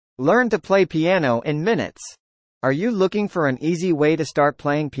Learn to play piano in minutes. Are you looking for an easy way to start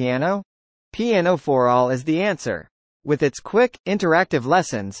playing piano? Pianoforall is the answer. With its quick, interactive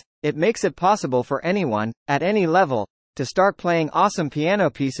lessons, it makes it possible for anyone, at any level, to start playing awesome piano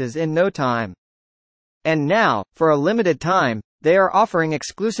pieces in no time. And now, for a limited time, they are offering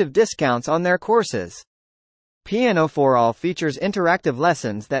exclusive discounts on their courses. Pianoforall features interactive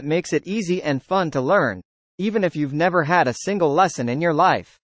lessons that makes it easy and fun to learn, even if you've never had a single lesson in your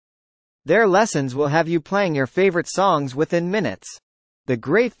life. Their lessons will have you playing your favorite songs within minutes. The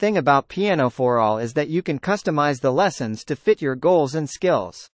great thing about Pianoforall is that you can customize the lessons to fit your goals and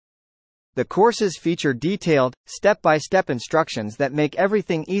skills. The courses feature detailed, step-by-step instructions that make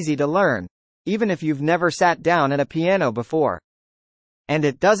everything easy to learn, even if you've never sat down at a piano before. And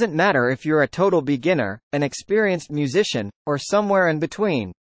it doesn't matter if you're a total beginner, an experienced musician, or somewhere in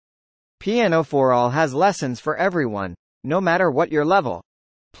between. Pianoforall has lessons for everyone, no matter what your level.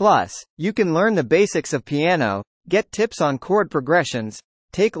 Plus, you can learn the basics of piano, get tips on chord progressions,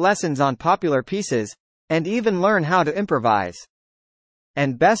 take lessons on popular pieces, and even learn how to improvise.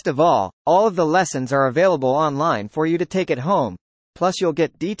 And best of all of the lessons are available online for you to take at home, plus you'll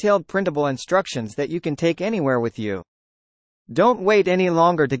get detailed printable instructions that you can take anywhere with you. Don't wait any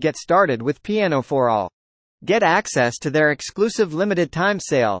longer to get started with Pianoforall. Get access to their exclusive limited time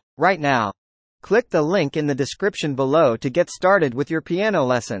sale, right now. Click the link in the description below to get started with your piano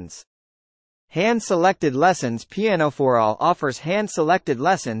lessons. Hand-selected lessons. Pianoforall offers hand-selected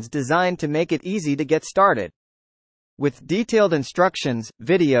lessons designed to make it easy to get started. With detailed instructions,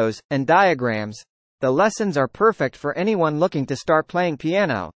 videos, and diagrams, the lessons are perfect for anyone looking to start playing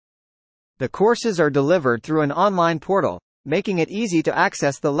piano. The courses are delivered through an online portal, making it easy to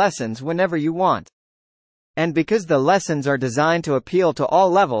access the lessons whenever you want. And because the lessons are designed to appeal to all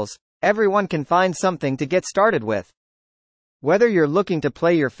levels, everyone can find something to get started with. Whether you're looking to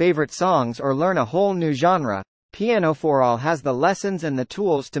play your favorite songs or learn a whole new genre, Pianoforall has the lessons and the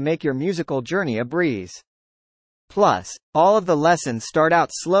tools to make your musical journey a breeze. Plus, all of the lessons start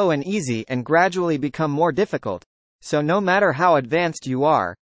out slow and easy and gradually become more difficult, so no matter how advanced you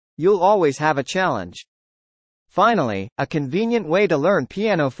are, you'll always have a challenge. Finally, a convenient way to learn.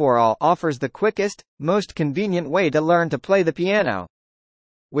 Pianoforall offers the quickest, most convenient way to learn to play the piano.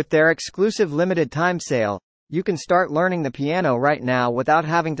 With their exclusive limited time sale, you can start learning the piano right now without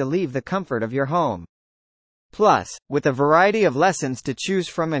having to leave the comfort of your home. Plus, with a variety of lessons to choose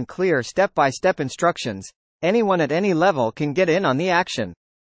from and clear step-by-step instructions, anyone at any level can get in on the action.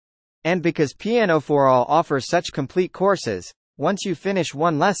 And because Pianoforall offers such complete courses, once you finish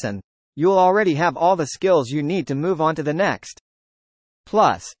one lesson, you'll already have all the skills you need to move on to the next.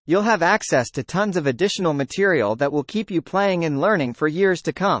 Plus, you'll have access to tons of additional material that will keep you playing and learning for years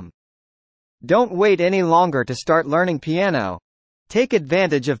to come. Don't wait any longer to start learning piano. Take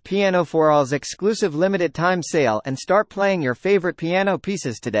advantage of Pianoforall's exclusive limited time sale and start playing your favorite piano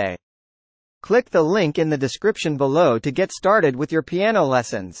pieces today. Click the link in the description below to get started with your piano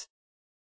lessons.